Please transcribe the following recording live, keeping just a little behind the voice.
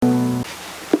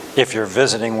If you're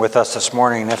visiting with us this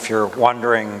morning, if you're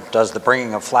wondering, does the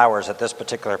bringing of flowers at this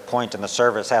particular point in the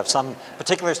service have some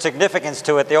particular significance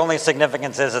to it? The only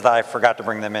significance is that I forgot to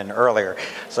bring them in earlier.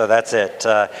 So that's it.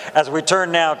 As we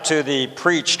turn now to the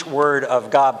preached word of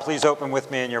God, please open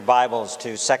with me in your Bibles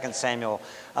to 2 Samuel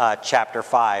chapter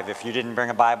 5. If you didn't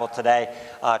bring a Bible today,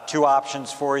 two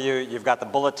options for you. You've got the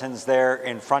bulletins there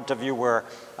in front of you where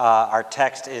our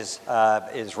text is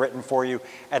written for you.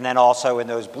 And then also in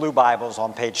those blue Bibles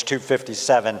on page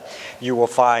 257, you will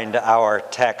find our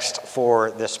text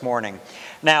for this morning.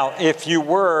 Now, if you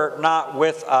were not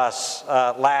with us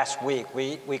last week,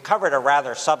 we covered a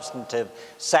rather substantive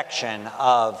section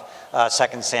of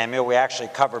 2 Samuel. We actually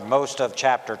covered most of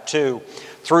chapter 2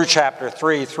 through chapter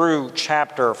 3 through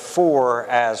chapter 4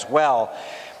 as well.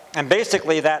 And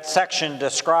basically that section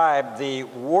described the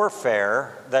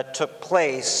warfare that took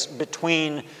place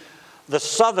between the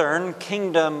southern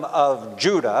kingdom of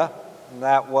Judah,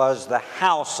 that was the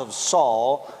house of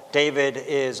Saul. David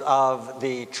is of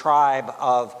the tribe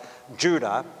of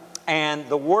Judah. And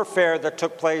the warfare that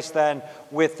took place then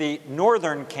with the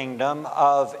northern kingdom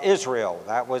of Israel.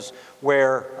 That was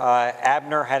where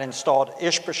Abner had installed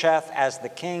Ishbosheth as the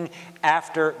king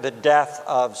after the death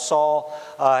of Saul.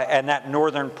 And that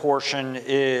northern portion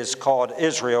is called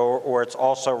Israel, or it's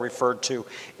also referred to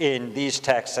in these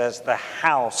texts as the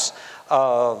house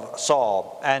of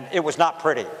Saul. And it was not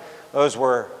pretty. Those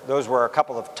were a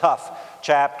couple of tough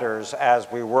chapters as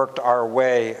we worked our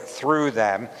way through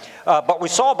them. But we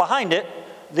saw behind it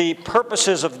the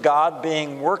purposes of God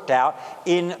being worked out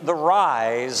in the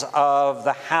rise of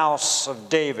the house of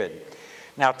David.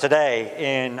 Now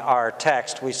today in our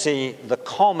text we see the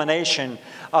culmination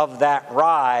of that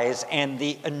rise and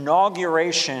the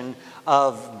inauguration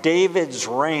of David's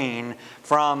reign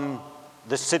from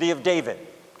the city of David.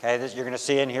 Okay, this you're going to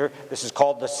see in here, this is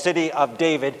called the city of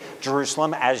David,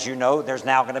 Jerusalem. As you know, there's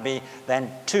now going to be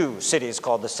then two cities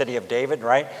called the city of David,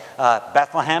 right?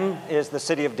 Bethlehem is the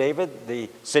city of David,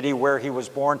 the city where he was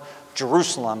born.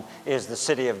 Jerusalem is the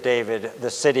city of David,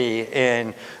 the city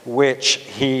in which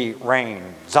he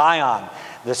reigned. Zion,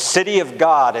 the city of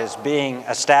God, is being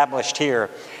established here.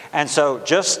 And so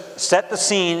just set the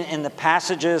scene in the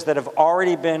passages that have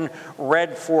already been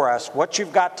read for us. What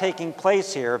you've got taking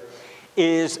place here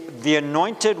is the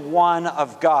anointed one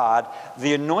of God,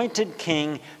 the anointed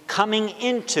king, coming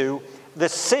into the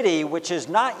city, which is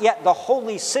not yet the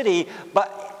holy city,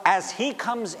 but as he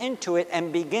comes into it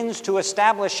and begins to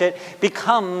establish it,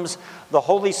 becomes the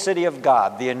holy city of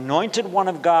God, the anointed one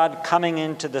of God coming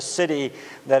into the city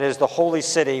that is the holy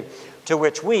city, to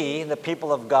which we, the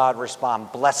people of God,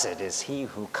 respond, "Blessed is he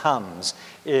who comes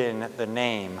in the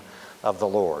name of the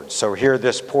Lord." So hear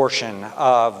this portion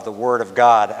of the Word of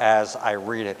God as I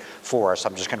read it for us.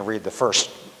 I'm just going to read the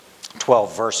first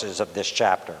 12 verses of this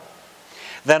chapter.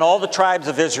 Then all the tribes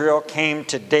of Israel came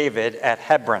to David at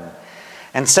Hebron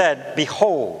and said,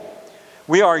 "Behold,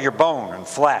 we are your bone and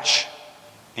flesh.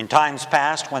 In times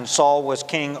past, when Saul was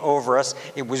king over us,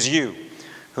 it was you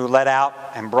who led out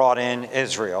and brought in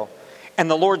Israel.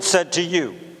 And the Lord said to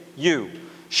you, 'You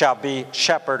shall be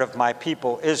shepherd of my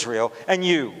people Israel, and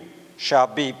you shall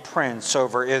be prince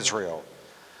over Israel.'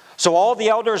 So all the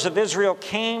elders of Israel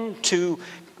came to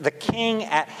the king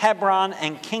at Hebron,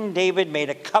 and King David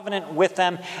made a covenant with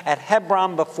them at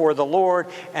Hebron before the Lord,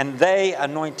 and they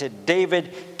anointed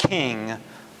David king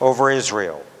over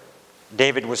Israel.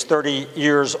 David was 30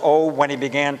 years old when he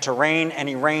began to reign, and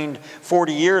he reigned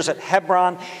 40 years at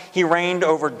Hebron. He reigned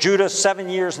over Judah 7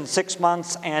 years and 6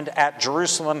 months, and at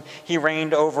Jerusalem he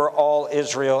reigned over all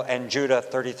Israel and Judah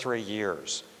 33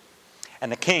 years.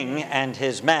 And the king and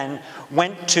his men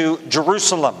went to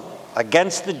Jerusalem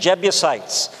against the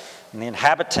Jebusites and the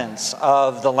inhabitants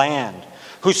of the land,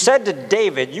 who said to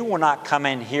David, 'You will not come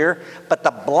in here, but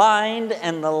the blind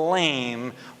and the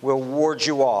lame will ward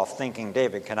you off,' thinking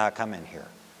David cannot come in here.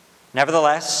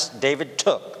 Nevertheless, David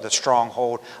took the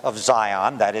stronghold of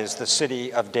Zion, that is the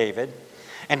city of David.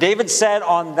 And David said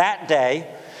on that day,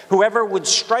 'Whoever would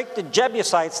strike the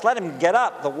Jebusites, let him get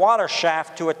up the water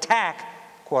shaft to attack,'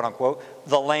 quote unquote,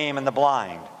 'the lame and the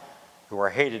blind, who are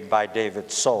hated by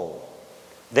David's soul.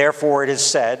 Therefore it is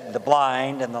said, the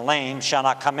blind and the lame shall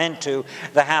not come into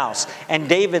the house.' And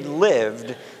David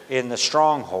lived in the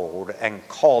stronghold and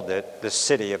called it the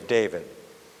city of David.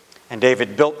 And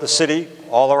David built the city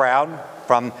all around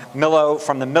from the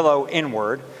Millo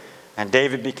inward. And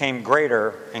David became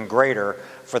greater and greater,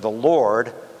 for the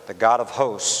Lord, the God of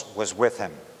hosts, was with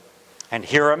him. And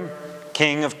Hiram,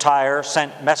 king of Tyre,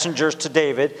 sent messengers to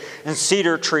David, and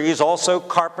cedar trees, also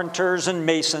carpenters and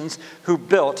masons, who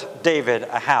built David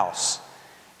a house.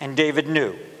 And David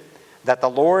knew that the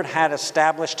Lord had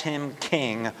established him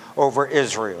king over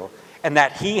Israel, and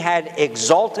that he had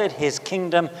exalted his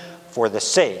kingdom for the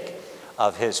sake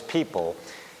of his people,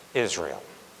 Israel.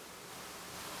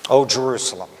 O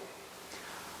Jerusalem,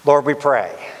 Lord, we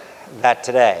pray that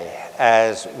today,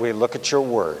 as we look at your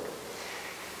word,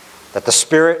 that the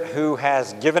Spirit who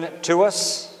has given it to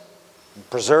us and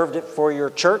preserved it for your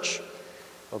church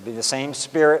will be the same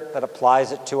Spirit that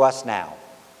applies it to us now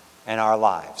in our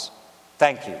lives.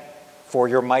 Thank you for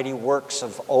your mighty works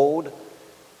of old.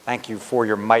 Thank you for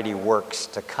your mighty works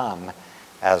to come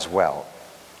as well.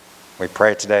 We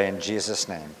pray today in Jesus'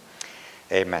 name.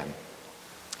 Amen.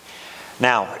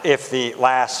 Now, if the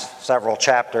last several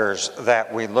chapters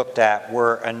that we looked at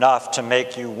were enough to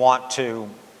make you want to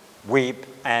weep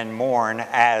and mourn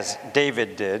as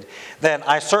David did, then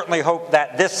I certainly hope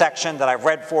that this section that I've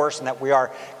read for us and that we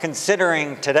are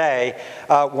considering today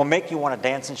will make you want to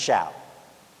dance and shout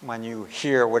when you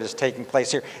hear what is taking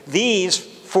place here. These,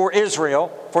 for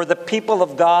Israel, for the people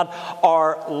of God,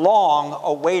 are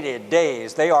long-awaited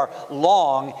days. They are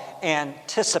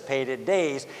long-anticipated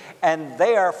days, and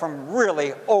they are from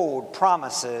really old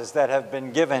promises that have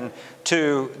been given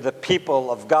to the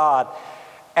people of God.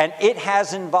 And it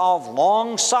has involved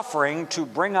long suffering to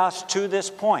bring us to this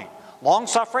point. Long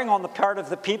suffering on the part of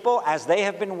the people as they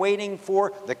have been waiting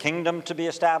for the kingdom to be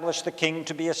established, the king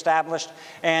to be established,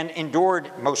 and endured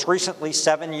most recently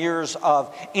 7 years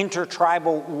of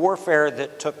intertribal warfare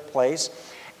that took place.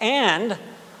 And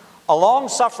a long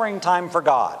suffering time for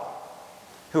God,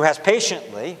 who has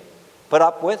patiently put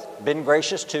up with, been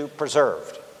gracious to,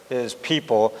 preserved his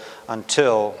people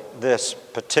until this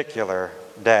particular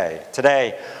day.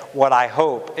 Today, what I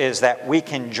hope is that we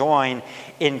can join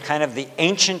in kind of the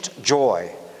ancient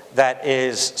joy that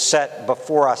is set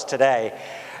before us today.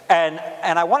 And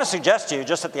I want to suggest to you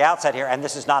just at the outset here, and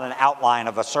this is not an outline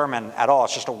of a sermon at all,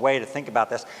 it's just a way to think about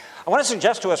this. I want to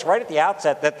suggest to us right at the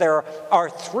outset that there are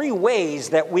three ways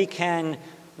that we can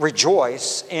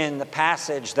rejoice in the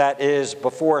passage that is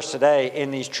before us today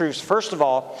in these truths. First of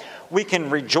all, we can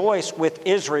rejoice with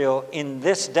Israel in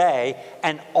this day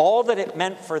and all that it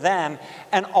meant for them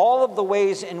and all of the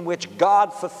ways in which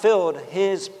God fulfilled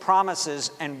his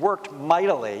promises and worked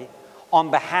mightily on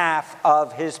behalf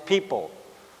of his people.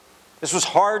 This was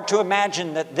hard to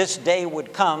imagine that this day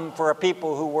would come for a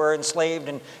people who were enslaved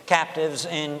and captives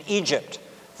in Egypt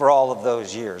for all of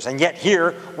those years. And yet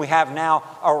here we have now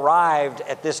arrived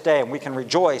at this day, and we can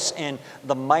rejoice in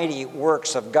the mighty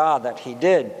works of God that he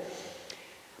did.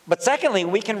 But secondly,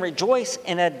 we can rejoice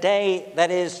in a day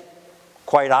that is,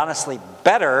 quite honestly,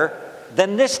 better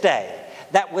than this day,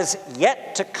 that was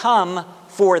yet to come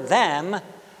for them,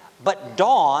 but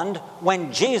dawned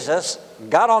when Jesus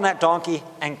got on that donkey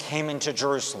and came into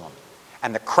Jerusalem.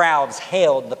 And the crowds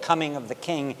hailed the coming of the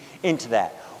king into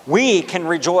that. We can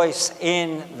rejoice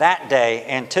in that day,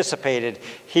 anticipated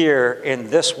here in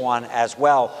this one as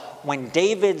well, when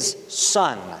David's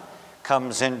son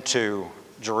comes into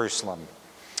Jerusalem.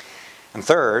 And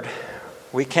third,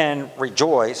 we can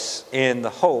rejoice in the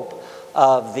hope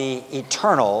of the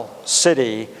eternal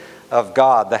city of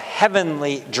God, the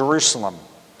heavenly Jerusalem,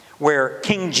 where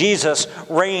King Jesus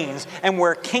reigns and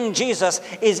where King Jesus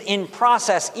is in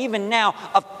process even now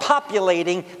of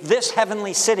populating this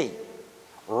heavenly city.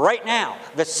 Right now,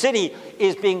 the city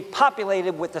is being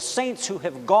populated with the saints who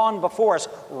have gone before us.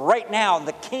 Right now,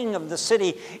 the king of the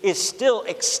city is still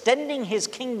extending his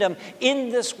kingdom in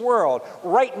this world.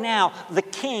 Right now, the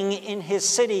king in his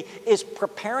city is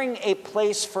preparing a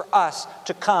place for us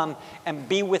to come and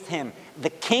be with him. The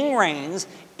king reigns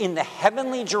in the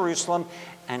heavenly Jerusalem,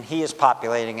 and he is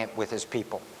populating it with his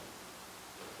people.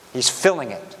 He's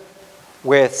filling it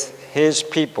with his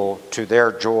people to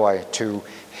their joy, to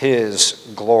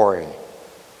his glory.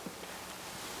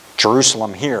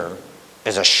 Jerusalem here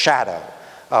is a shadow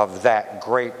of that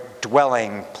great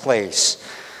dwelling place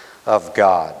of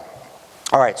God.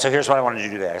 All right, so here's what I want to do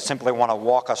today. I simply want to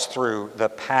walk us through the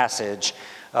passage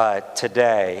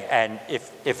today, and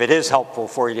if it is helpful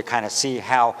for you to kind of see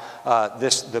how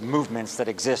the movements that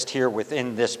exist here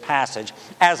within this passage,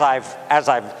 as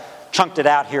I've chunked it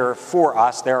out here for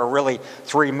us, there are really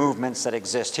three movements that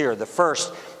exist here. The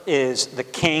first is the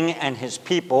king and his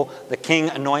people, the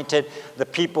king anointed, the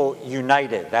people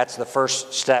united. That's the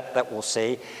first step that we'll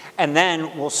see. And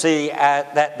then we'll see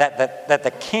that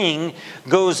the king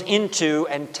goes into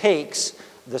and takes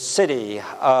the city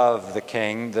of the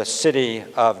king, the city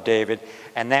of David,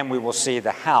 and then we will see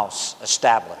the house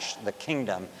established, the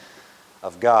kingdom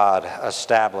of God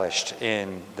established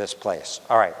in this place.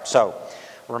 All right, so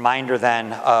reminder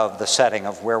then of the setting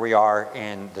of where we are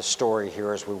in the story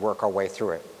here as we work our way through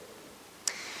it.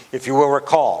 If you will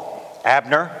recall,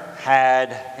 Abner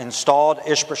had installed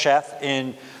Ishbosheth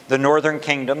in the northern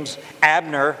kingdoms.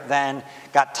 Abner then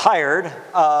got tired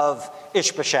of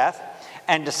Ishbosheth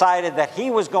and decided that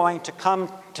he was going to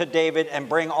come to David and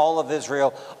bring all of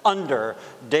Israel under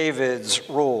David's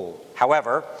rule.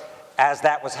 However, as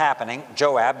that was happening,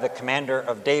 Joab, the commander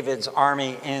of David's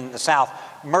army in the south,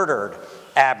 murdered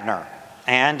Abner.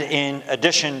 And in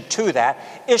addition to that,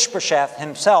 Ishbosheth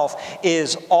himself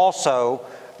is also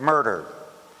murdered.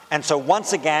 And so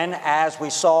once again, as we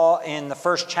saw in the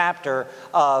first chapter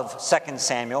of 2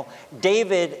 Samuel,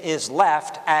 David is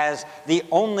left as the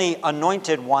only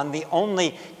anointed one, the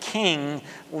only king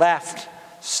left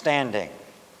standing.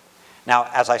 Now,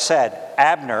 as I said,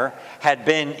 Abner had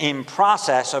been in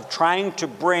process of trying to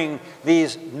bring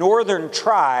these northern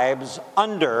tribes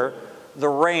under the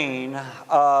reign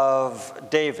of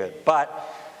David.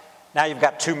 But now you've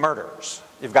got two murders.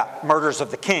 You've got murders of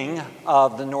the king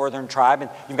of the northern tribe, and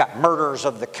you've got murders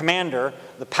of the commander,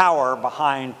 the power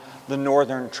behind the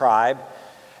northern tribe,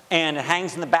 and it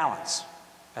hangs in the balance.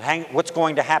 What's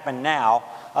going to happen now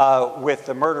with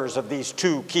the murders of these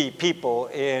two key people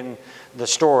in the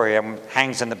story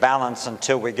hangs in the balance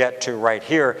until we get to right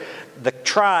here. The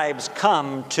tribes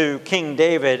come to King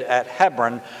David at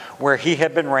Hebron, where he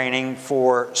had been reigning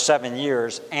for 7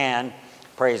 years, and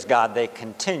praise God, they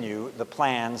continue the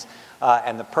plans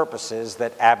and the purposes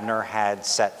that Abner had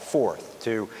set forth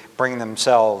to bring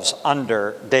themselves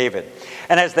under David.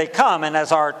 And as they come, and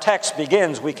as our text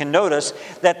begins, we can notice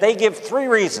that they give three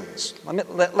reasons.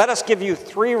 Let us give you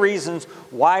three reasons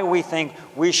why we think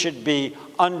we should be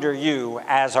under you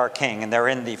as our king. And they're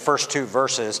in the first two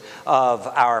verses of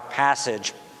our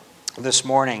passage this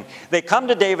morning. They come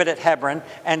to David at Hebron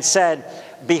and said,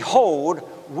 "Behold,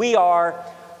 we are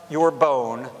your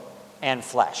bone and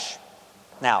flesh."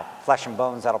 Now, flesh and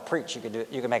bones, that'll preach.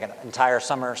 You can make an entire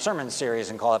summer sermon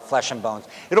series and call it Flesh and Bones.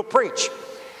 It'll preach.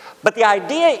 But the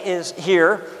idea is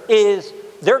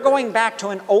they're going back to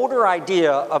an older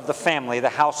idea of the family, the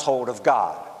household of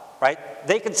God, right?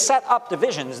 They could set up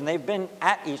divisions, and they've been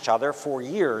at each other for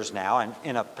years now, and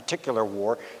in a particular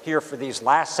war here for these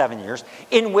last 7 years,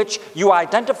 in which you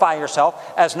identify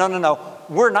yourself as, no,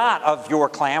 we're not of your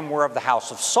clan, we're of the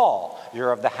house of Saul.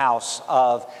 You're of the house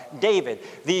of David.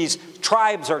 These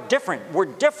tribes are different. We're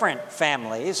different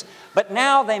families, but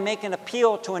now they make an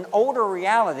appeal to an older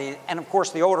reality, and of course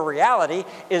the older reality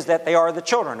is that they are the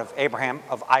children of Abraham,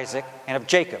 of Isaac, and of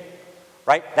Jacob,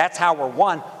 right? That's how we're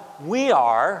one. We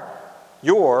are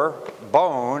your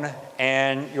bone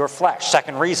and your flesh.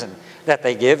 Second reason that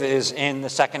they give is in the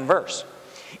second verse.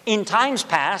 In times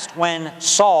past, when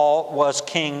Saul was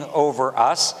king over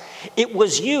us, it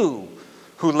was you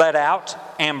who led out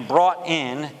and brought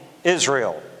in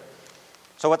Israel.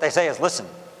 So what they say is, listen,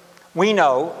 we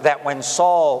know that when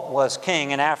Saul was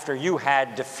king and after you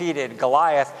had defeated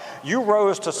Goliath, you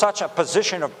rose to such a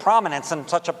position of prominence and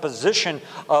such a position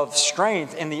of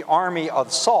strength in the army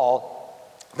of Saul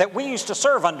that we used to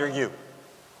serve under you.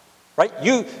 Right?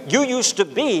 You used to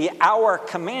be our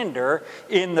commander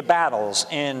in the battles.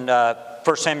 In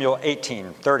 1 Samuel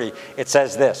 18:30, it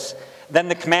says this, "Then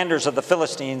the commanders of the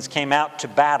Philistines came out to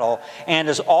battle, and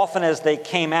as often as they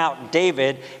came out,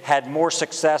 David had more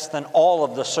success than all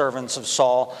of the servants of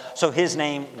Saul, so his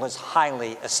name was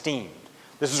highly esteemed."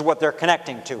 This is what they're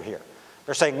connecting to here.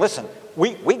 They're saying, listen,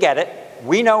 we get it.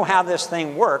 We know how this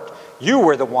thing worked. You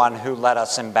were the one who led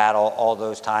us in battle all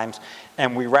those times,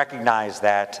 and we recognize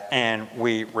that, and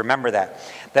we remember that.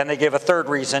 Then they give a third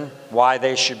reason why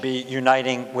they should be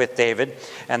uniting with David,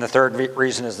 and the third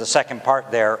reason is the second part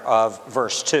there of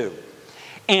verse 2.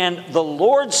 "And the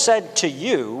Lord said to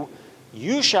you,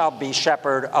 you shall be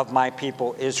shepherd of my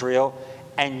people Israel,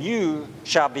 and you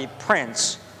shall be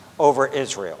prince over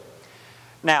Israel."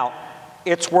 Now,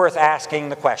 it's worth asking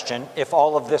the question, if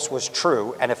all of this was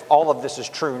true, and if all of this is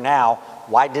true now,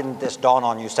 why didn't this dawn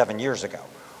on you 7 years ago?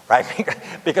 Right?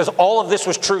 Because all of this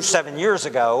was true 7 years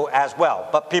ago as well.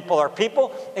 But people are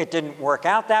people. It didn't work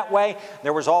out that way.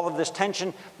 There was all of this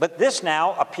tension. But this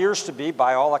now appears to be,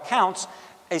 by all accounts,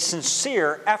 a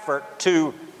sincere effort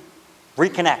to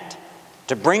reconnect,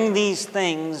 to bring these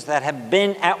things that have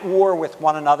been at war with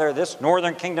one another, this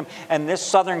northern kingdom and this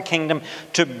southern kingdom,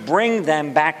 to bring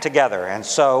them back together. And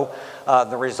so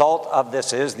the result of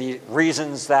this is, the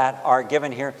reasons that are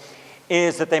given here,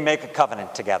 is that they make a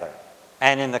covenant together.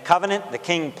 And in the covenant, the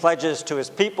king pledges to his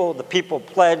people, the people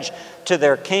pledge to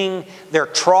their king their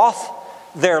troth,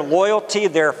 their loyalty,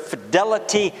 their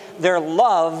fidelity, their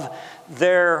love,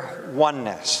 their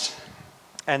oneness.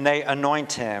 And they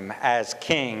anoint him as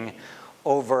king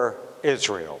over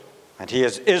Israel. And he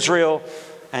is Israel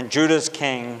and Judah's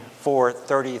king for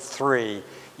 33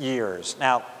 years.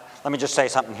 Now, let me just say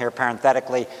something here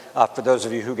parenthetically for those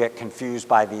of you who get confused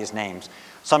by these names.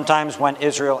 Sometimes when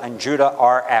Israel and Judah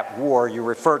are at war, you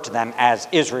refer to them as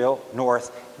Israel,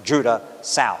 north, Judah,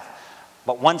 south.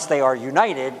 But once they are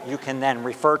united, you can then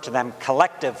refer to them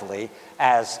collectively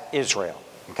as Israel.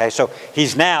 Okay, so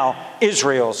he's now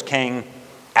Israel's king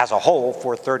as a whole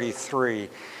for 33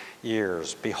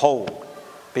 years. Behold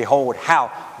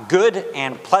how good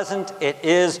and pleasant it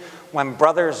is when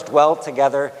brothers dwell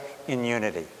together in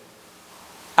unity.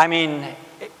 I mean,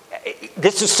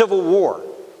 this is civil war.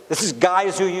 This is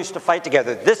guys who used to fight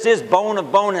together. This is bone of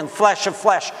bone and flesh of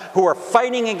flesh who are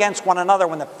fighting against one another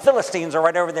when the Philistines are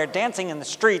right over there dancing in the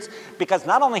streets, because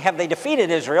not only have they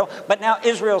defeated Israel, but now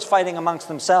Israel's fighting amongst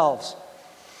themselves.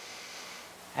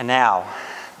 And now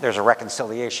there's a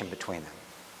reconciliation between them.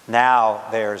 Now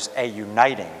there's a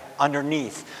uniting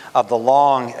underneath of the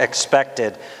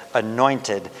long-expected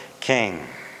anointed king.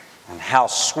 And how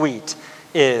sweet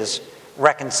is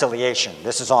reconciliation.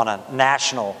 This is on a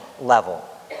national level.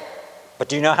 But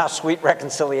do you know how sweet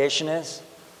reconciliation is?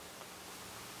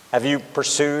 Have you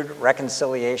pursued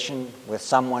reconciliation with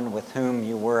someone with whom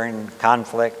you were in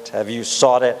conflict? Have you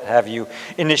sought it? Have you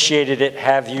initiated it?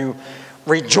 Have you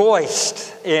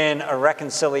rejoiced in a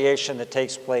reconciliation that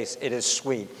takes place? It is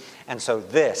sweet. And so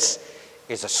this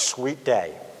is a sweet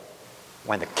day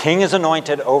when the king is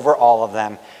anointed over all of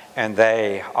them and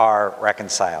they are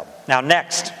reconciled. Now the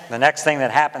next thing that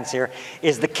happens here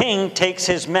is the king takes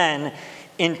his men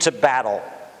into battle.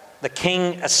 The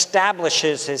king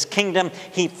establishes his kingdom.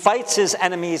 He fights his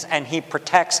enemies and he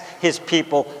protects his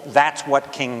people. That's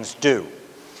what kings do.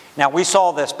 Now, we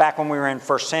saw this back when we were in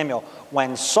 1 Samuel.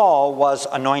 When Saul was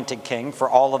anointed king, for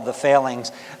all of the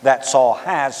failings that Saul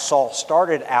has, Saul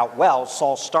started out well.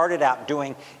 Saul started out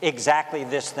doing exactly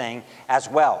this thing as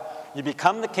well. You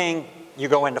become the king, you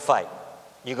go into fight.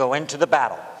 You go into the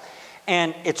battle.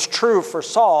 And it's true for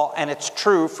Saul, and it's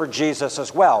true for Jesus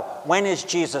as well. When is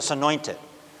Jesus anointed?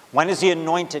 When is he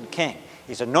anointed king?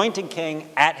 He's anointed king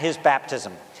at his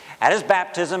baptism. At his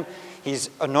baptism, he's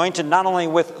anointed not only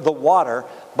with the water,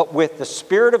 but with the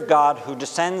Spirit of God who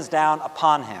descends down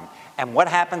upon him. And what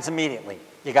happens immediately?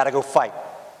 You got to go fight.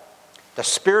 The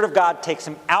Spirit of God takes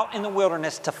him out in the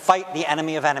wilderness to fight the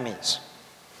enemy of enemies.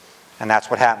 And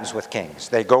that's what happens with kings.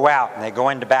 They go out and they go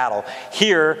into battle.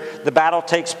 Here, the battle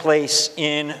takes place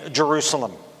in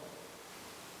Jerusalem,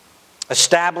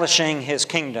 establishing his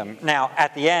kingdom. Now,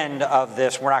 at the end of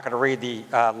this, we're not going to read the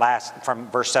last from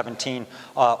verse 17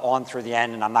 on through the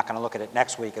end, and I'm not going to look at it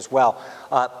next week as well.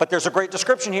 But there's a great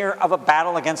description here of a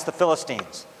battle against the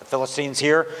Philistines. The Philistines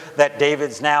here, that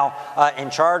David's now in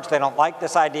charge. They don't like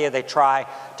this idea. They try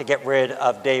to get rid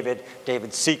of David.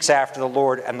 David seeks after the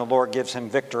Lord, and the Lord gives him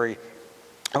victory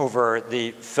over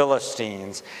the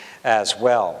Philistines as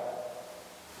well.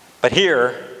 But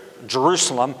here,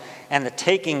 Jerusalem and the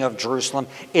taking of Jerusalem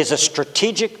is a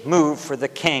strategic move for the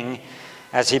king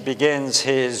as he begins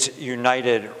his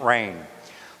united reign.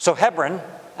 So Hebron,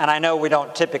 and I know we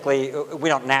don't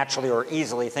naturally or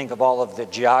easily think of all of the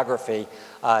geography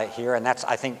here, and that's,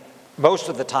 I think, most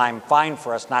of the time fine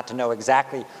for us not to know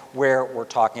exactly where we're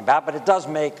talking about, but it does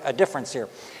make a difference here.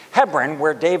 Hebron,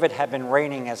 where David had been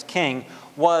reigning as king,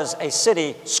 was a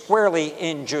city squarely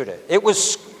in Judah. It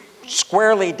was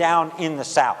squarely down in the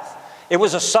south. It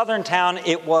was a southern town.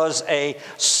 It was a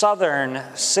southern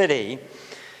city.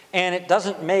 And it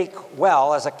doesn't make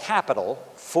well as a capital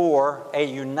for a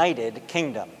united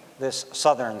kingdom, this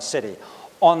southern city.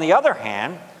 On the other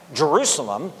hand,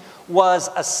 Jerusalem was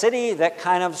a city that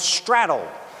kind of straddled.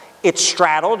 It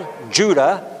straddled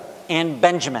Judah and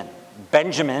Benjamin.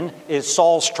 Benjamin is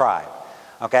Saul's tribe,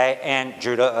 okay? And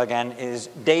Judah, again, is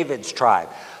David's tribe.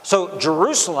 So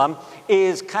Jerusalem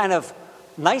is kind of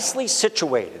nicely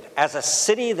situated as a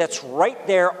city that's right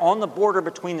there on the border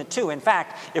between the two. In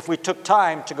fact, if we took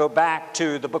time to go back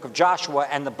to the book of Joshua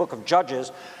and the book of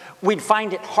Judges, we'd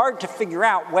find it hard to figure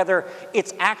out whether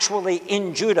it's actually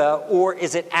in Judah or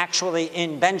is it actually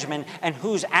in Benjamin, and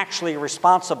who's actually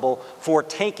responsible for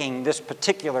taking this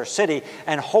particular city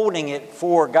and holding it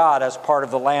for God as part of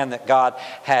the land that God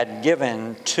had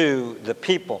given to the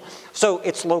people. So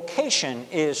its location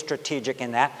is strategic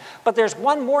in that. But there's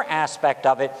one more aspect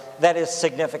of it that is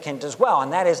significant as well.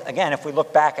 And that is, again, if we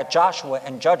look back at Joshua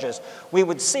and Judges, we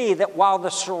would see that while the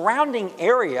surrounding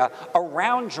area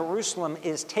around Jerusalem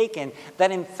is taken,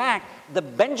 that in fact the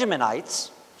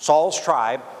Benjaminites, Saul's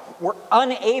tribe, were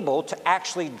unable to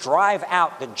actually drive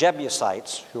out the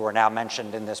Jebusites, who are now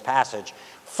mentioned in this passage,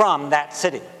 from that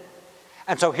city.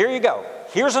 And so here you go.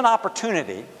 Here's an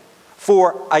opportunity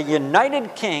for a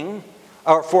united king,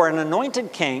 or for an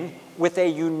anointed king with a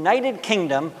united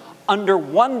kingdom under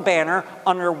one banner,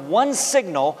 under one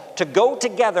signal, to go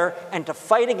together and to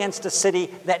fight against a city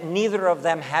that neither of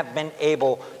them have been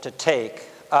able to take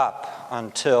up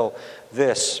until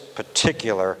this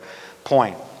particular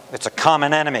point. It's a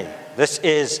common enemy. This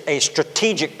is a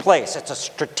strategic place. It's a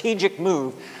strategic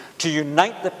move to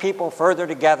unite the people further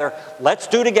together. Let's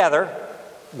do together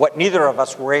what neither of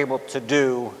us were able to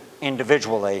do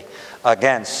individually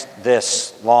against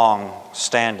this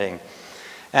long-standing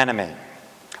enemy.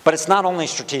 But it's not only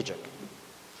strategic.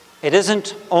 It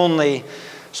isn't only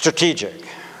strategic.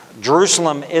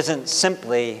 Jerusalem isn't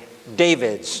simply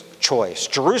David's choice.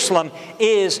 Jerusalem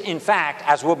is, in fact,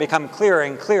 as will become clearer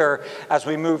and clearer as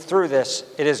we move through this,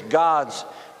 it is God's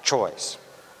choice.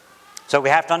 So we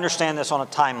have to understand this on a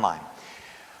timeline.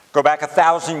 Go back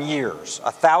 1,000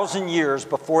 years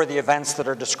before the events that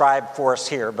are described for us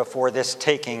here, before this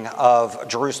taking of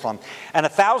Jerusalem. And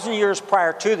 1,000 years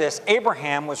prior to this,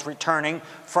 Abraham was returning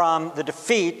from the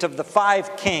defeat of the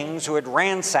 5 kings who had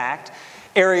ransacked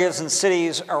areas and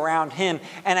cities around him.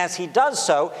 And as he does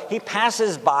so, he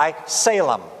passes by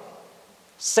Salem,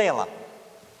 Zion,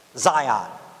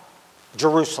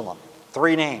 Jerusalem.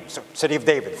 3 names, city of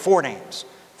David, 4 names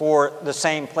for the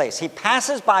same place. He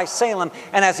passes by Salem,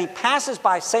 and as he passes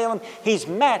by Salem, he's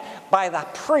met by the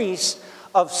priest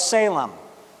of Salem,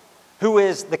 who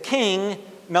is the king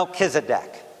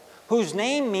Melchizedek, whose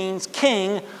name means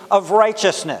king of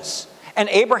righteousness. And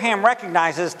Abraham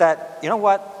recognizes that, you know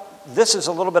what, this is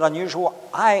a little bit unusual.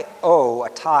 I owe a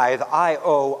tithe, I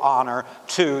owe honor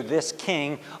to this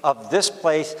king of this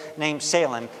place named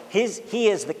Salem. He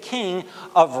is the king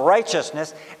of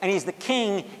righteousness, and he's the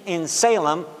king in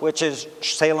Salem, which is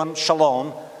Salem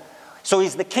Shalom. So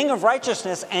he's the king of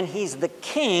righteousness, and he's the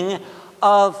king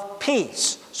of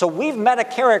peace. So we've met a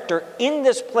character in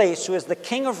this place who is the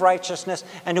king of righteousness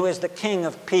and who is the king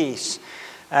of peace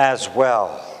as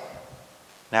well.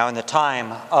 Now, in the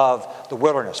time of the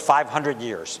wilderness, 500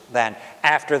 years then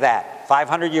after that,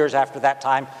 500 years after that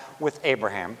time with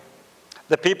Abraham,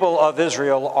 the people of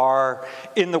Israel are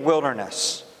in the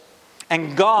wilderness.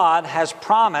 And God has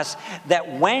promised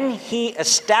that when he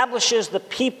establishes the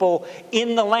people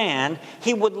in the land,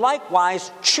 he would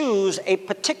likewise choose a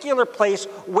particular place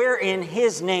wherein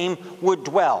his name would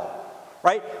dwell.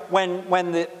 Right? When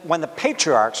the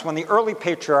early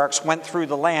patriarchs went through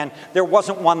the land, there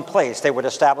wasn't one place. They would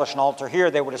establish an altar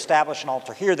here, they would establish an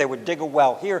altar here, they would dig a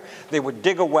well here, they would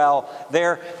dig a well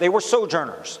there. They were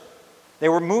sojourners. They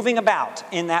were moving about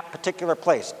in that particular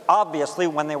place. Obviously,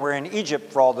 when they were in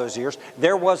Egypt for all those years,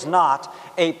 there was not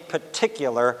a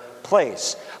particular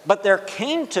place. But there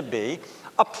came to be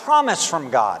a promise from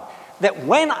God that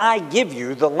when I give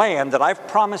you the land that I've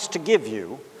promised to give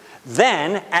you,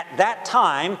 then, at that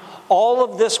time, all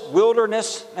of this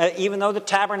wilderness, even though the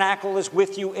tabernacle is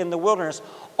with you in the wilderness,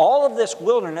 all of this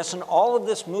wilderness and all of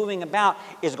this moving about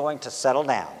is going to settle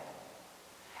down.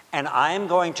 And I am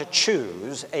going to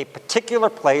choose a particular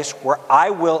place where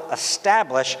I will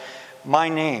establish my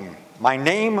name. My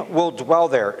name will dwell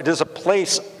there. It is a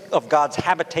place of God's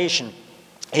habitation.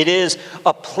 It is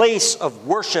a place of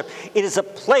worship. It is a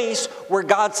place where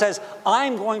God says,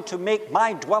 I'm going to make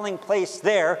my dwelling place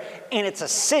there, and it's a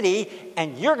city,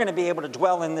 and you're going to be able to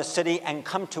dwell in this city and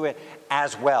come to it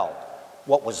as well.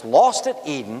 What was lost at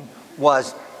Eden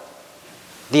was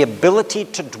the ability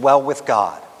to dwell with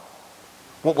God.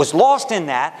 What was lost in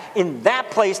that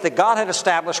place that God had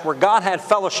established, where God had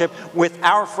fellowship with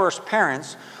our first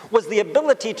parents, was the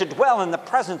ability to dwell in the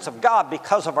presence of God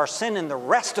because of our sin. And the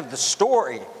rest of the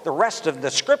story, the rest of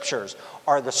the scriptures,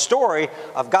 are the story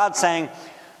of God saying,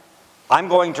 I'm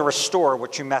going to restore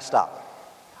what you messed up.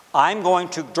 I'm going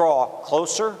to draw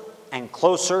closer and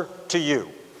closer to you.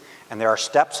 And there are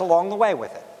steps along the way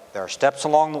with it. There are steps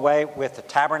along the way with the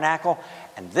tabernacle,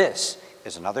 and this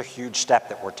is another huge step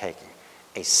that we're taking.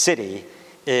 A city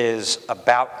is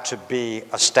about to be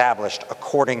established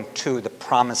according to the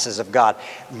promises of God.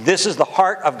 This is the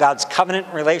heart of God's covenant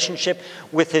relationship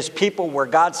with his people, where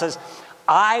God says,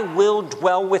 I will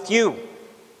dwell with you.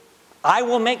 I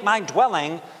will make my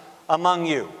dwelling among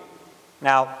you.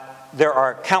 Now, there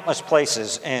are countless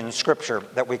places in Scripture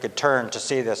that we could turn to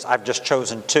see this. I've just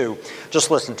chosen 2.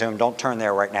 Just listen to them. Don't turn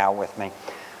there right now with me.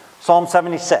 Psalm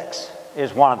 76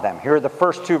 is one of them. Here are the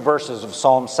first 2 verses of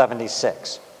Psalm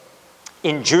 76.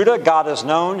 In Judah, God is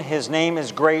known. His name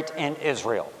is great in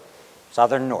Israel.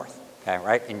 Southern north. Okay,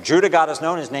 right? In Judah, God is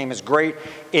known. His name is great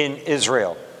in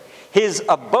Israel. His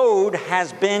abode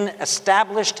has been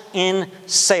established in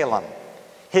Salem.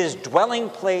 His dwelling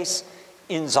place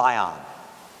in Zion.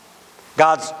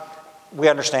 We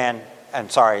understand,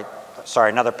 and sorry,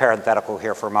 another parenthetical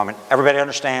here for a moment. Everybody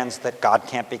understands that God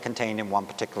can't be contained in one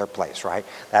particular place, right?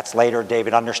 That's later.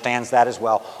 David understands that as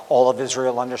well. All of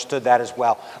Israel understood that as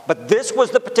well. But this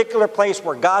was the particular place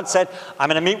where God said, I'm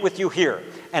going to meet with you here.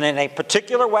 And in a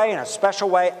particular way, in a special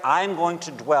way, I'm going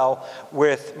to dwell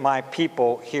with my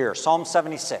people here. Psalm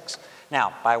 76.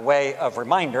 Now, by way of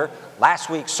reminder, last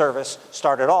week's service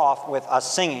started off with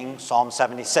us singing Psalm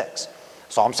 76.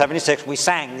 Psalm 76, we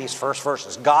sang these first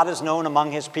verses. God is known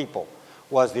among his people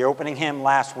was the opening hymn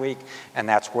last week, and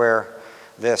that's where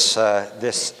this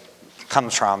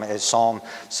comes from, is Psalm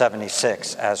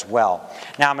 76 as well.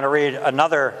 Now I'm going to read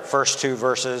another first two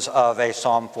verses of a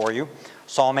psalm for you.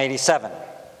 Psalm 87.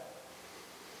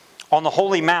 On the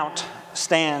holy mount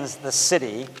stands the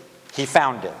city he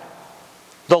founded.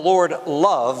 The Lord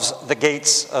loves the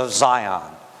gates of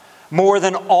Zion. More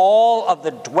than all of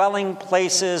the dwelling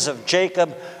places of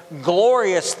Jacob,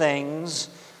 glorious things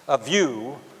of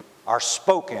you are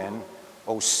spoken,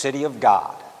 O city of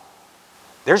God.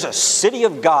 There's a city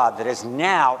of God that is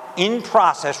now in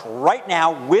process right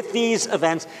now with these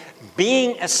events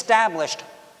being established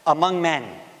among men.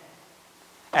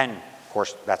 And, of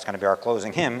course, that's going to be our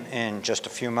closing hymn in just a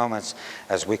few moments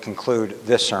as we conclude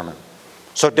this sermon.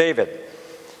 So David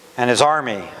and his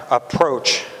army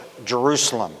approach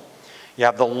Jerusalem. You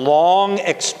have the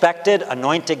long-expected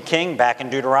anointed king. Back in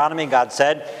Deuteronomy, God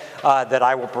said that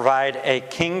I will provide a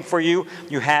king for you.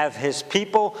 You have his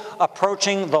people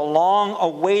approaching the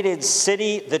long-awaited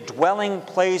city, the dwelling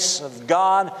place of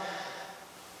God.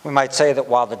 We might say that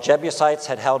while the Jebusites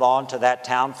had held on to that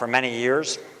town for many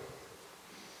years,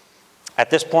 at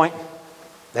this point,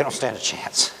 they don't stand a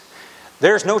chance.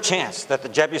 There's no chance that the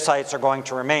Jebusites are going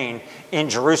to remain in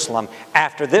Jerusalem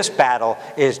after this battle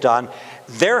is done.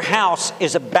 Their house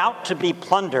is about to be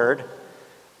plundered,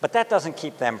 but that doesn't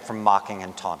keep them from mocking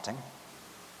and taunting.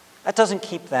 That doesn't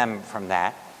keep them from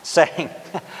that, saying,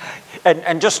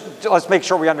 and just let's make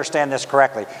sure we understand this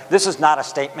correctly. This is not a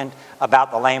statement about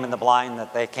the lame and the blind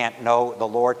that they can't know the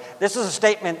Lord. This is a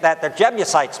statement that the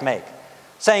Jebusites make,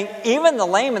 saying, even the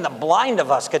lame and the blind of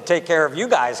us could take care of you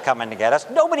guys coming to get us.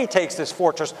 Nobody takes this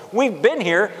fortress. We've been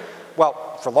here,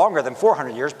 well, for longer than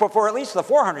 400 years, but for at least the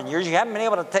 400 years, you haven't been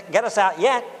able to get us out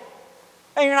yet,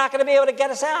 and you're not going to be able to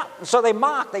get us out. And so they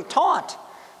mock, they taunt.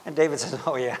 And David says,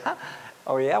 oh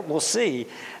yeah, we'll see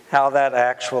how that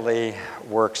actually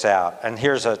works out. And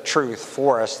here's a truth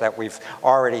for us that we've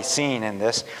already seen in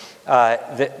this.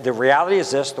 The reality is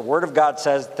this: the Word of God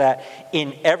says that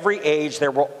in every age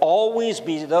there will always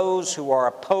be those who are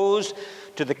opposed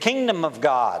to the kingdom of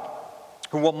God,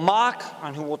 who will mock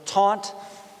and who will taunt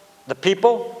the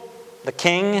people, the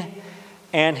king,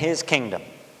 and his kingdom.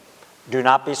 Do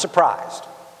not be surprised.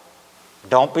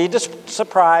 Don't be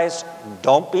surprised.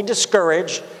 Don't be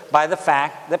discouraged by the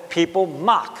fact that people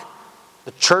mock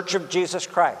the Church of Jesus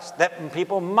Christ, that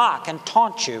people mock and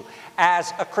taunt you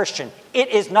as a Christian. It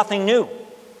is nothing new. It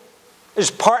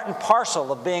is part and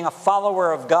parcel of being a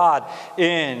follower of God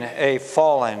in a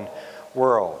fallen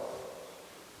world.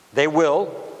 They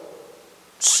will,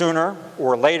 sooner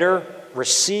or later,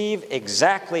 receive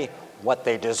exactly what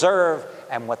they deserve,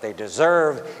 and what they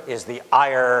deserve is the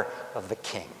ire of the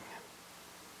king.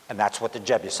 And that's what the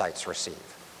Jebusites receive,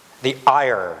 the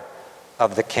ire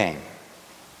of the king.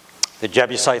 The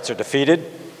Jebusites are defeated,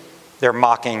 their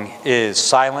mocking is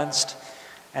silenced,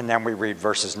 and then we read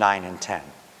verses 9 and 10.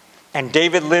 And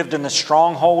David lived in the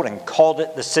stronghold and called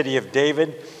it the city of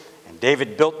David. And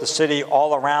David built the city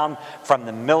all around from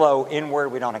the Millo inward.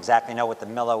 We don't exactly know what the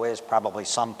Millo is, probably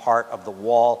some part of the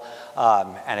wall,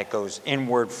 and it goes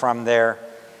inward from there.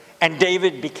 And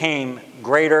David became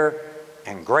greater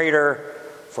and greater,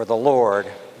 for the Lord,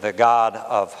 the God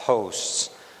of hosts,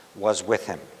 was with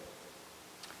him.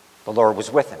 The Lord was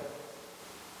with him.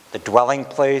 The dwelling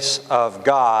place of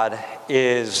God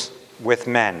is with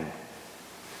men.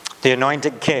 The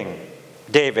anointed king,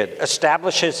 David,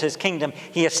 establishes his kingdom.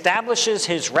 He establishes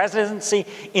his residency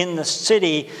in the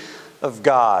city of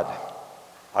God.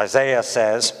 Isaiah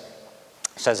says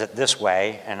it this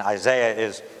way, and Isaiah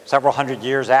is several hundred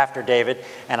years after David,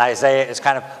 and Isaiah is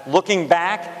kind of looking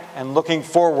back and looking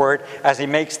forward as he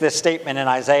makes this statement in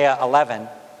Isaiah 11.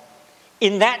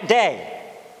 In that day,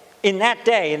 in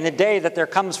the day that there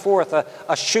comes forth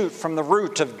a shoot from the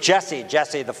root of Jesse,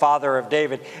 the father of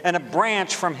David, and a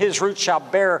branch from his root shall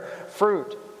bear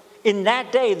fruit. In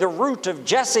that day, the root of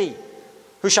Jesse,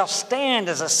 who shall stand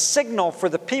as a signal for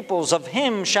the peoples, of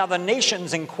him shall the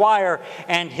nations inquire,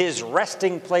 and his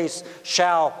resting place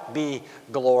shall be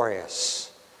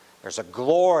glorious. There's a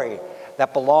glory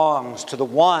that belongs to the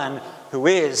one who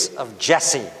is of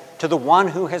Jesse, to the one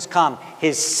who has come.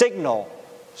 His signal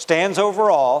stands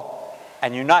over all,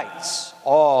 and unites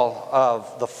all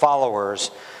of the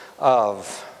followers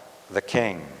of the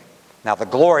king. Now, the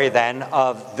glory then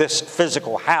of this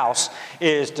physical house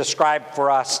is described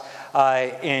for us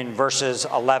in verses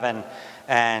 11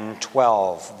 and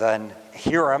 12. Then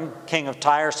Hiram, king of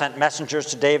Tyre, sent messengers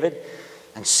to David,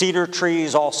 and cedar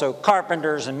trees, also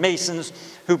carpenters and masons,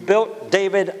 who built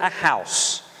David a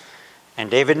house.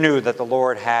 And David knew that the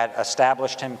Lord had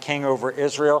established him king over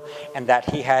Israel, and that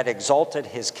he had exalted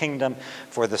his kingdom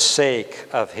for the sake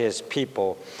of his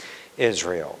people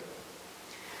Israel.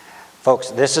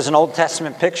 Folks, this is an Old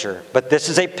Testament picture, but this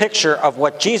is a picture of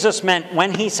what Jesus meant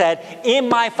when he said, "In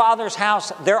my Father's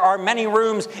house there are many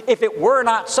rooms. If it were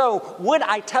not so, would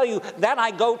I tell you that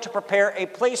I go to prepare a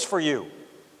place for you?"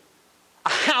 A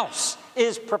house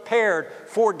is prepared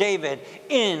for David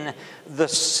in the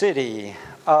city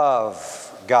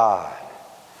of God.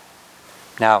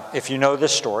 Now, if you know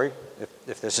this story,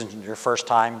 if this is your first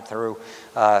time through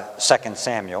 2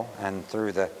 Samuel and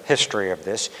through the history of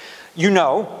this, you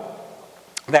know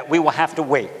that we will have to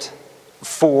wait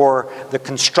for the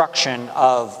construction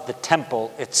of the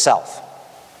temple itself.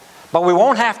 But we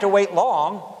won't have to wait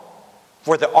long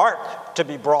for the ark to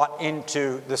be brought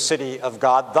into the city of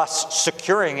God, thus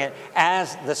securing it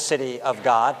as the city of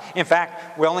God. In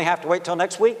fact, we only have to wait till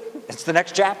next week. It's the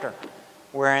next chapter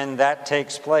wherein that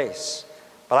takes place.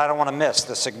 But I don't want to miss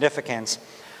the significance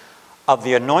of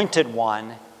the Anointed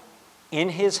One in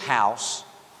his house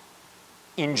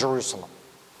in Jerusalem.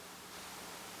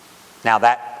 Now,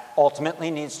 that ultimately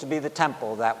needs to be the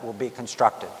temple that will be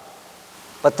constructed.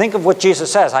 But think of what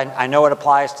Jesus says. I know it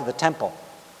applies to the temple.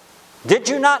 Did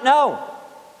you not know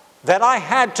that I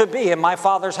had to be in my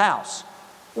Father's house?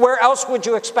 Where else would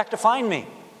you expect to find me?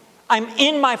 I'm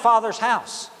in my Father's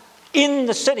house, in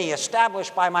the city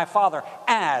established by my Father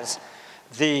as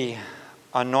the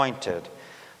Anointed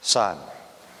Son.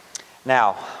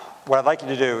 Now, what I'd like you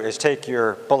to do is take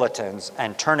your bulletins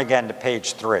and turn again to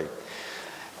page 3.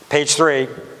 Page 3,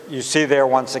 you see there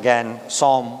once again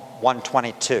Psalm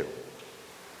 122.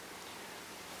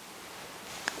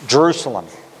 Jerusalem.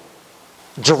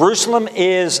 Jerusalem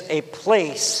is a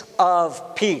place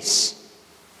of peace.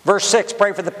 Verse 6,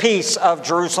 pray for the peace of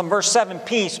Jerusalem. Verse 7,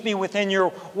 peace be within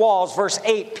your walls. Verse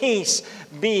 8, peace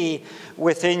be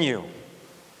within you.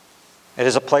 It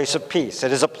is a place of peace.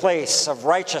 It is a place of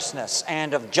righteousness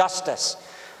and of justice,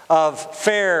 of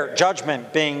fair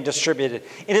judgment being distributed.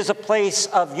 It is a place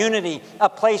of unity, a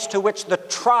place to which the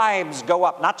tribes go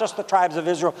up, not just the tribes of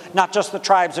Israel, not just the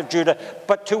tribes of Judah,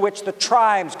 but to which the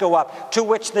tribes go up, to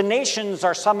which the nations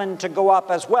are summoned to go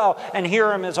up as well. And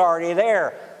Hiram is already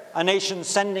there, a nation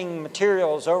sending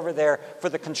materials over there for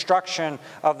the construction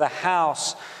of the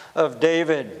house of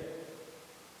David.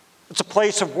 It's a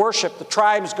place of worship. The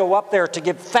tribes go up there to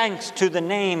give thanks to the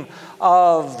name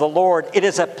of the Lord. It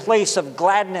is a place of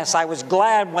gladness. I was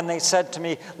glad when they said to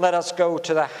me, "Let us go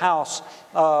to the house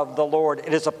of the Lord."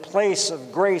 It is a place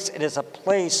of grace. It is a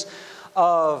place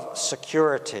of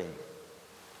security.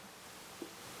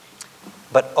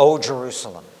 But, O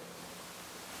Jerusalem.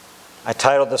 I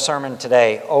titled the sermon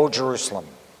today, O Jerusalem.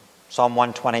 Psalm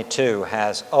 122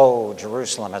 has O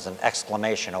Jerusalem as an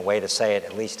exclamation, a way to say it,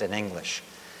 at least in English.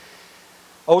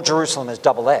 O Jerusalem is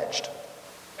double-edged.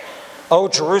 O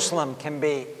Jerusalem can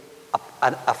be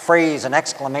a phrase, an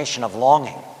exclamation of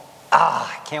longing.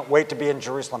 I can't wait to be in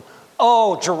Jerusalem.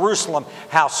 Oh, Jerusalem,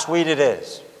 how sweet it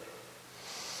is.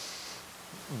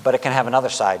 But it can have another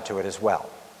side to it as well.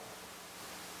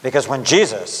 Because when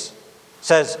Jesus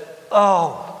says,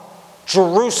 "Oh,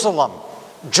 Jerusalem,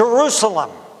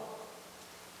 Jerusalem,"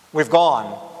 we've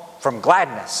gone from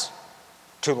gladness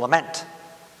to lament.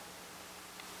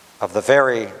 Of the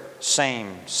very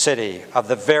same city, of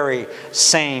the very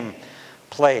same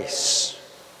place.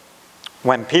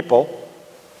 When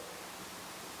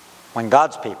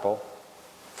God's people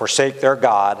forsake their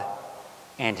God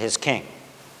and his king,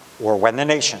 or when the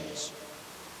nations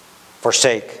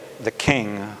forsake the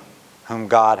king whom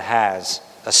God has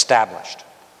established,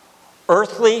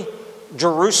 earthly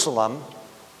Jerusalem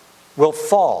will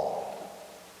fall.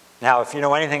 Now, if you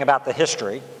know anything about the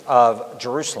history of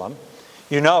Jerusalem,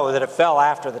 you know that it fell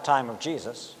after the time of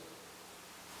Jesus,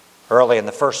 early in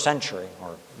the first century,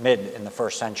 or mid in the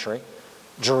first century.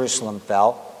 Jerusalem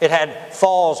fell. It had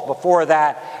falls before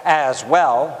that as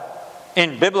well.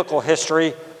 In biblical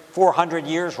history, 400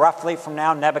 years roughly from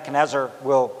now, Nebuchadnezzar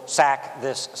will sack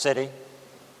this city.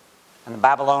 And the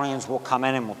Babylonians will come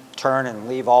in and will turn and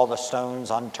leave all the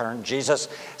stones unturned. Jesus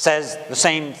says the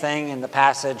same thing in the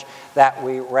passage that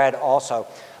we read also.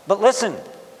 But listen,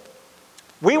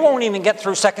 we won't even get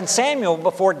through 2 Samuel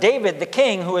before David, the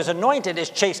king who is anointed,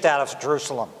 is chased out of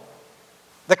Jerusalem.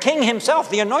 The king himself,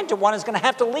 the anointed one, is going to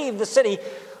have to leave the city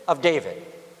of David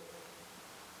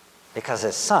because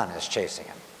his son is chasing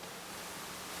him.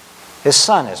 His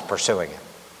son is pursuing him.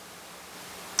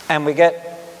 And we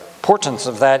get portents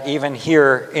of that even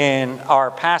here in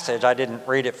our passage. I didn't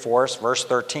read it for us, verse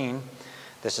 13.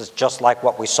 This is just like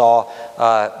what we saw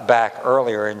back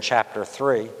earlier in chapter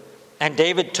 3. And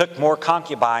David took more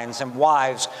concubines and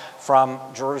wives from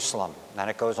Jerusalem. Then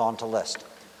it goes on to list.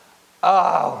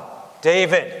 Oh,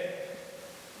 David.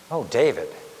 Oh, David.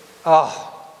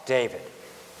 Oh, David.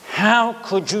 How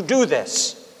could you do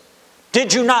this?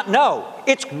 Did you not know?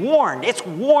 It's warned. It's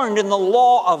warned in the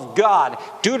law of God.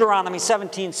 Deuteronomy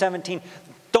 17:17.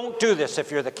 Don't do this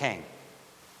if you're the king.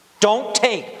 Don't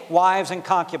take wives and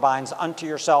concubines unto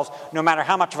yourselves, no matter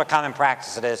how much of a common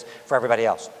practice it is for everybody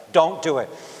else. Don't do it.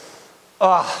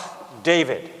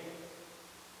 David.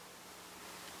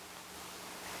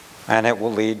 And it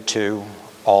will lead to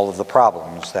all of the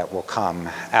problems that will come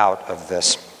out of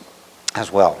this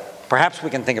as well. Perhaps we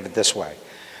can think of it this way.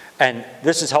 And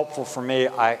this is helpful for me.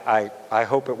 I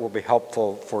hope it will be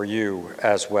helpful for you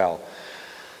as well.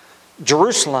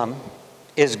 Jerusalem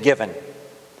is given.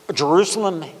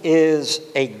 Jerusalem is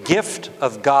a gift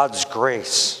of God's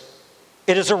grace.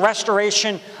 It is a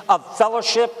restoration of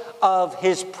fellowship, of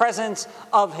his presence,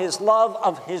 of his love,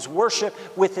 of his worship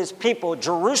with his people.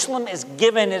 Jerusalem is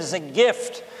given as a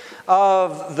gift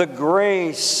of the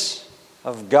grace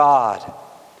of God.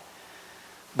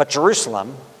 But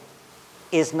Jerusalem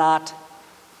is not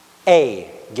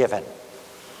a given.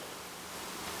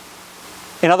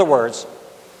 In other words,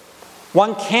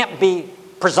 one can't be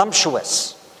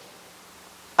presumptuous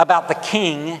about the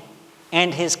king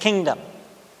and his kingdom.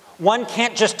 One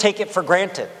can't just take it for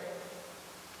granted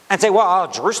and say, well,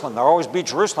 Jerusalem, there'll always be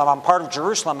Jerusalem. I'm part of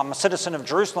Jerusalem. I'm a citizen of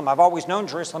Jerusalem. I've always known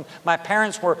Jerusalem. My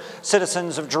parents were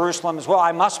citizens of Jerusalem as well.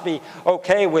 I must be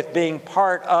okay with being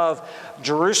part of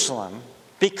Jerusalem.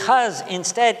 Because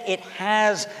instead it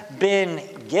has been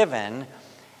given,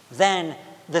 then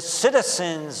the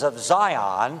citizens of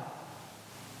Zion,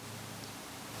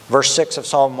 verse 6 of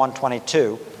Psalm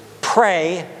 122,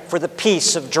 pray for the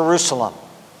peace of Jerusalem.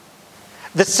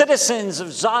 The citizens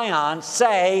of Zion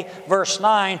say, verse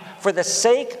 9, for the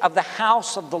sake of the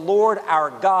house of the Lord our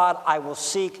God, I will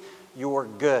seek your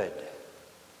good.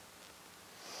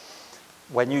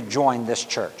 When you joined this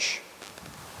church,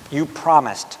 you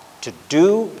promised to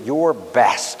do your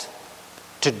best,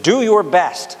 to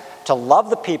love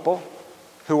the people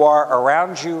who are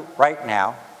around you right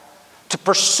now, to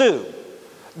pursue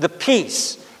the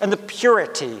peace and the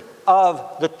purity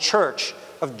of the church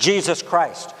of Jesus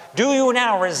Christ. Do you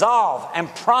now resolve and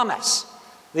promise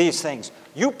these things?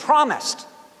 You promised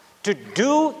to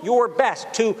do your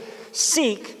best to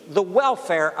seek the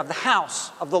welfare of the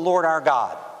house of the Lord our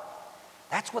God.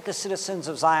 That's what the citizens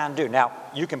of Zion do. Now,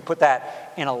 you can put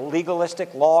that in a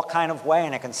legalistic law kind of way,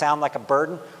 and it can sound like a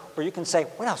burden, or you can say,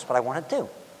 what else would I want to do?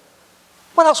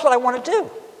 What else would I want to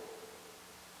do?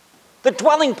 The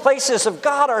dwelling places of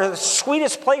God are the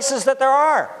sweetest places that there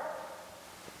are.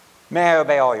 May I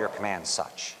obey all your commands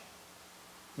such.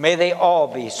 May they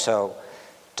all be so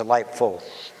delightful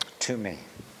to me.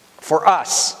 For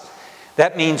us,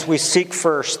 that means we seek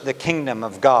first the kingdom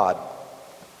of God.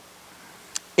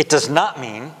 It does not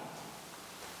mean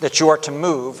that you are to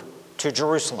move to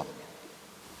Jerusalem.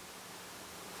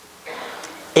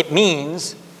 It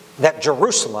means that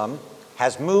Jerusalem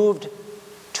has moved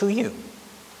to you.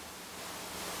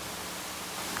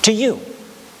 To you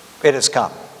it has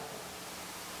come.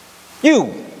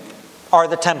 You are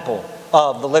the temple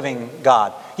of the living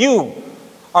God. You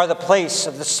are the place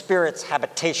of the Spirit's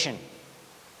habitation.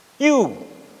 You,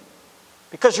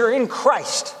 because you're in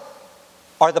Christ,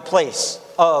 are the place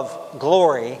of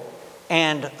glory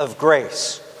and of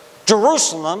grace.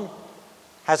 Jerusalem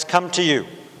has come to you,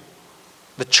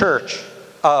 the church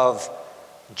of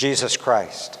Jesus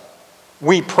Christ.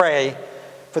 We pray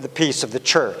for the peace of the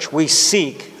church. We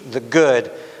seek the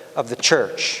good of the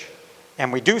church.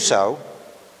 And we do so,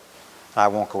 I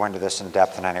won't go into this in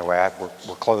depth in any way,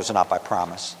 we're closing up, I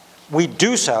promise. We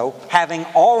do so having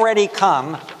already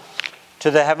come to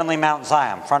the heavenly Mount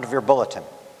Zion, front of your bulletin.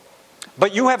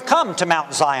 But you have come to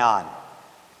Mount Zion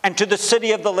and to the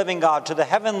city of the living God, to the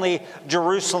heavenly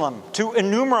Jerusalem, to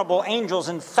innumerable angels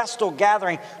in festal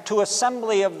gathering, to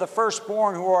assembly of the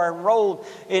firstborn who are enrolled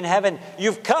in heaven.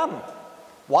 You've come.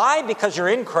 Why? Because you're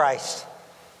in Christ,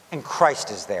 and Christ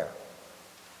is there.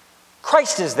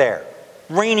 Christ is there,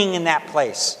 reigning in that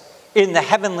place, in the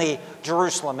heavenly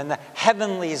Jerusalem, in the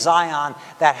heavenly Zion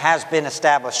that has been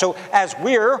established. So as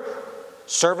we're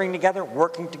serving together,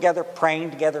 working together,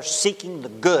 praying together, seeking the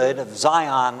good of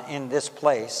Zion in this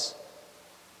place,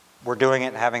 We're doing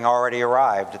it having already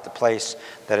arrived at the place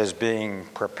that is being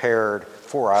prepared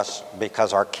for us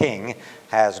because our King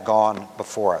has gone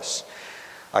before us.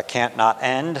 I can't not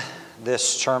end this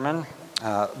sermon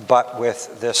but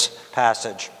with this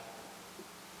passage.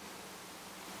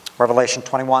 Revelation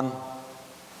 21.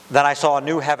 Then I saw a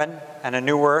new heaven and a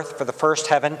new earth, for the first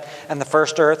heaven and the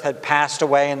first earth had passed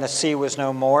away, and the sea was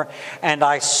no more. And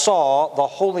I saw the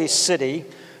holy city,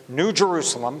 New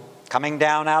Jerusalem, coming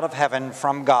down out of heaven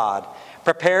from God,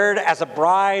 prepared as a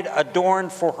bride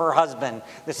adorned for her husband.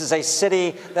 This is a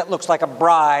city that looks like a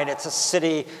bride. It's a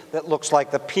city that looks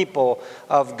like the people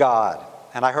of God.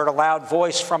 And I heard a loud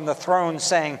voice from the throne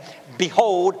saying,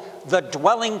 "Behold, the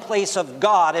dwelling place of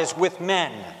God is with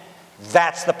men."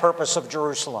 That's the purpose of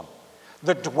Jerusalem.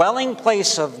 The dwelling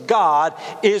place of God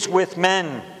is with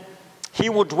men. He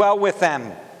will dwell with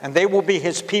them, and they will be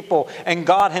his people, and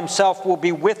God himself will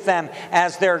be with them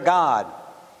as their God.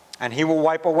 And he will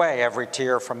wipe away every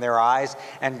tear from their eyes,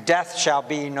 and death shall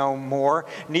be no more.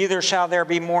 Neither shall there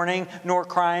be mourning, nor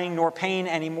crying, nor pain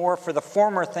any more, for the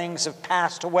former things have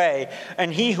passed away.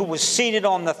 And he who was seated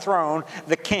on the throne,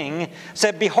 the King,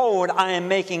 said, "Behold, I am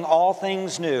making all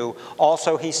things new."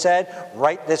 Also he said,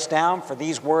 "Write this down, for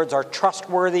these words are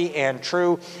trustworthy and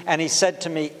true." And he said to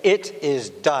me, "It is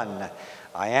done.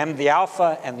 I am the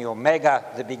Alpha and the Omega,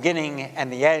 the beginning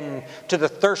and the end. To the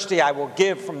thirsty I will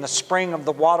give from the spring of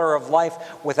the water of life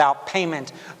without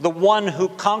payment. The one who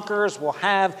conquers will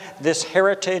have this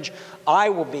heritage. I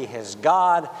will be his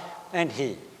God, and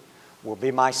he will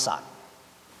be my son."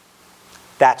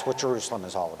 That's what Jerusalem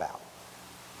is all about.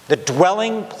 The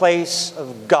dwelling place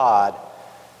of God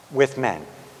with men.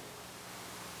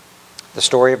 The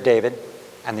story of David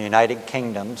and the United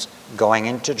Kingdoms going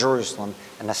into Jerusalem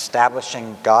and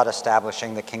God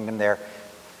establishing the kingdom there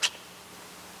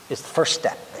is the first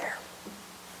step there.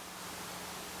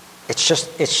 It's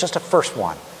just a first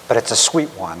one, but it's a sweet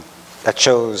one that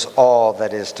shows all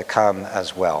that is to come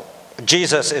as well.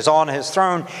 Jesus is on his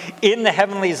throne in the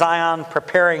heavenly Zion,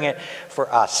 preparing it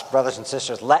for us. Brothers and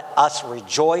sisters, let us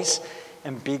rejoice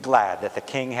and be glad that the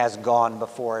King has gone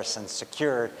before us and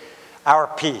secured our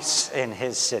peace in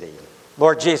his city.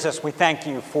 Lord Jesus, we thank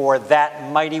you for that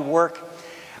mighty work.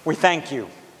 We thank you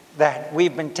that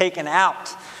we've been taken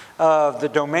out of the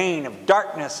domain of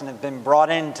darkness and have been brought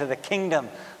into the kingdom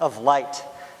of light,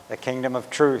 the kingdom of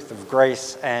truth, of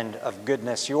grace, and of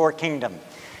goodness, your kingdom.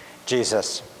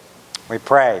 Jesus, we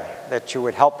pray that you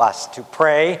would help us to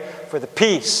pray for the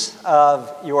peace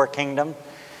of your kingdom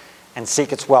and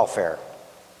seek its welfare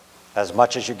as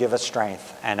much as you give us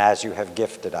strength and as you have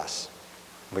gifted us.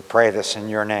 We pray this in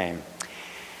your name.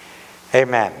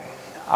 Amen.